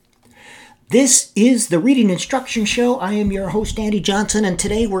This is the Reading Instruction Show. I am your host, Andy Johnson, and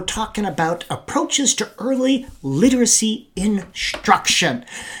today we're talking about approaches to early literacy instruction.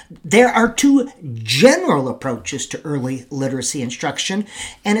 There are two general approaches to early literacy instruction,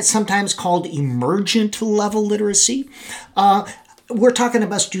 and it's sometimes called emergent level literacy. We're talking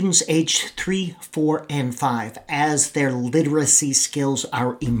about students aged 3, 4, and 5 as their literacy skills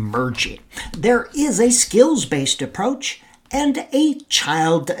are emerging. There is a skills-based approach and a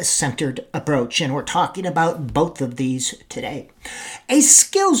child-centered approach, and we're talking about both of these today. A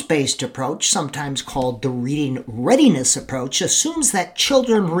skills-based approach, sometimes called the reading readiness approach, assumes that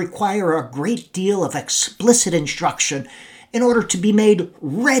children require a great deal of explicit instruction in order to be made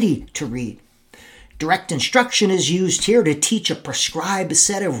ready to read. Direct instruction is used here to teach a prescribed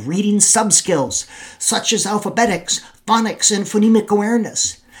set of reading subskills, such as alphabetics, phonics, and phonemic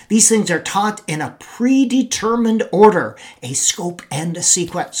awareness. These things are taught in a predetermined order, a scope and a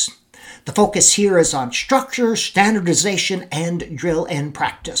sequence. The focus here is on structure, standardization, and drill and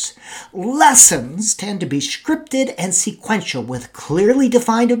practice. Lessons tend to be scripted and sequential with clearly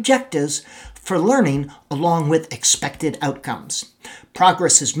defined objectives for learning along with expected outcomes.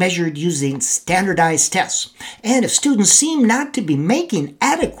 Progress is measured using standardized tests, and if students seem not to be making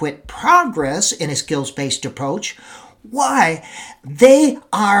adequate progress in a skills-based approach, they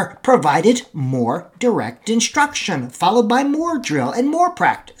are provided more direct instruction, followed by more drill and more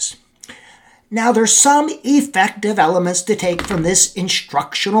practice. Now, there's some effective elements to take from this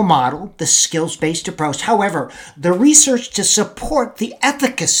instructional model, the skills-based approach. However, the research to support the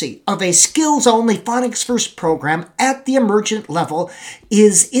efficacy of a skills-only phonics first program at the emergent level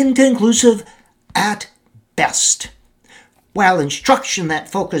is inconclusive at best. While instruction that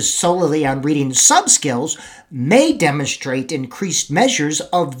focuses solely on reading subskills may demonstrate increased measures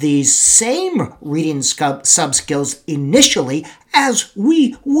of these same reading subskills initially, as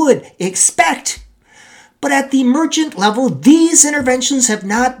we would expect. But at the emergent level, these interventions have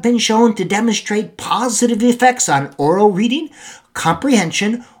not been shown to demonstrate positive effects on oral reading,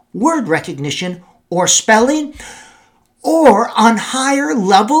 comprehension, word recognition, or spelling, or on higher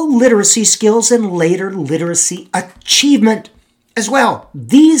level literacy skills and later literacy achievement. As well,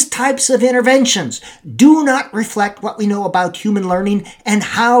 these types of interventions do not reflect what we know about human learning and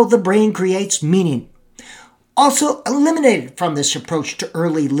how the brain creates meaning. Also eliminated from this approach to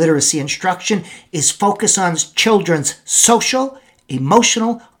early literacy instruction is focus on children's social,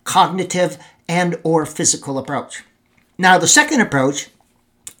 emotional, cognitive, and/or physical approach. Now, the second approach,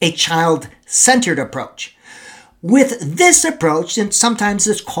 a child-centered approach. With this approach, and sometimes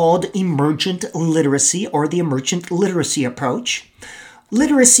it's called emergent literacy or the emergent literacy approach,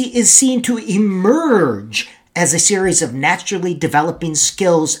 literacy is seen to emerge as a series of naturally developing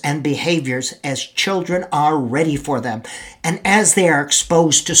skills and behaviors as children are ready for them and as they are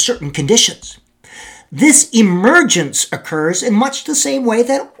exposed to certain conditions. This emergence occurs in much the same way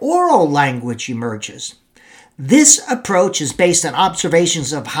that oral language emerges. This approach is based on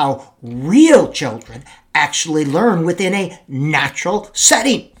observations of how real children actually learn within a natural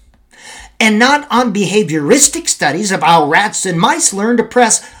setting, and not on behavioristic studies of how rats and mice learn to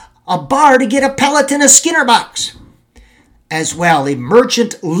press a bar to get a pellet in a Skinner box. As well,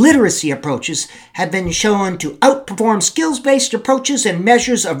 emergent literacy approaches have been shown to outperform skills-based approaches and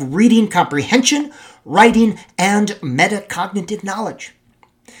measures of reading comprehension, writing, and metacognitive knowledge.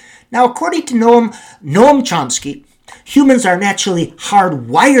 Now, according to Noam Chomsky, humans are naturally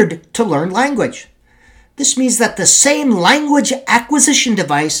hardwired to learn language. This means that the same language acquisition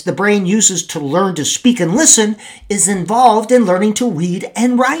device the brain uses to learn to speak and listen is involved in learning to read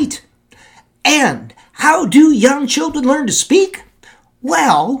and write. And how do young children learn to speak?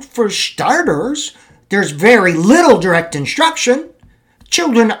 Well, for starters, there's very little direct instruction.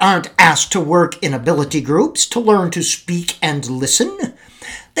 Children aren't asked to work in ability groups to learn to speak and listen.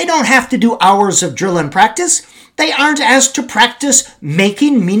 They don't have to do hours of drill and practice. They aren't asked to practice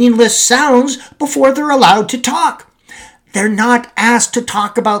making meaningless sounds before they're allowed to talk. They're not asked to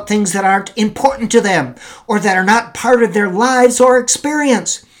talk about things that aren't important to them or that are not part of their lives or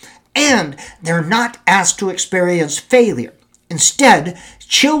experience. And they're not asked to experience failure. Instead,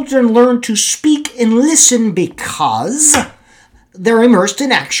 children learn to speak and listen because they're immersed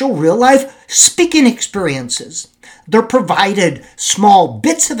in actual real-life speaking experiences. They're provided small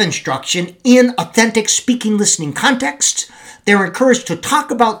bits of instruction in authentic speaking listening contexts. They're encouraged to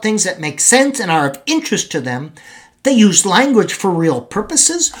talk about things that make sense and are of interest to them. They use language for real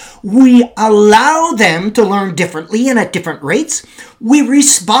purposes. We allow them to learn differently and at different rates. We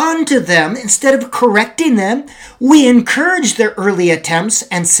respond to them instead of correcting them. We encourage their early attempts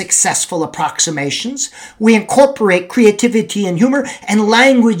and successful approximations. We incorporate creativity and humor, and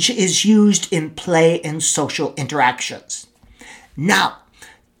language is used in play and social interactions. Now,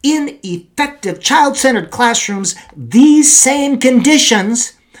 in effective child-centered classrooms, these same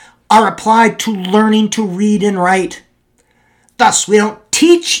conditions are applied to learning to read and write. Thus, we don't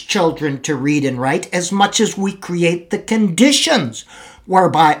teach children to read and write as much as we create the conditions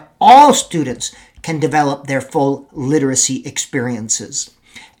whereby all students can develop their full literacy experiences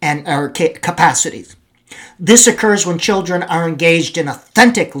and capacities. This occurs when children are engaged in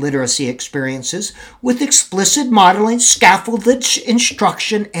authentic literacy experiences with explicit modeling, scaffolded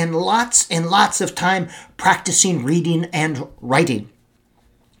instruction, and lots of time practicing reading and writing.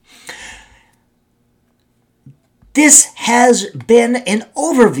 This has been an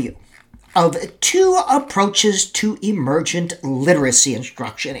overview of 2 approaches to emergent literacy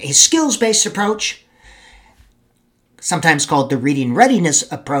instruction: a skills-based approach, sometimes called the reading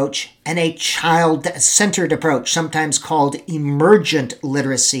readiness approach, and a child-centered approach, sometimes called emergent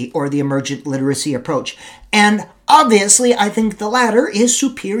literacy or the emergent literacy approach. And obviously, I think the latter is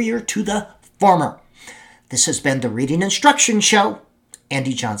superior to the former. This has been the Reading Instruction Show.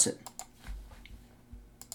 Andy Johnson.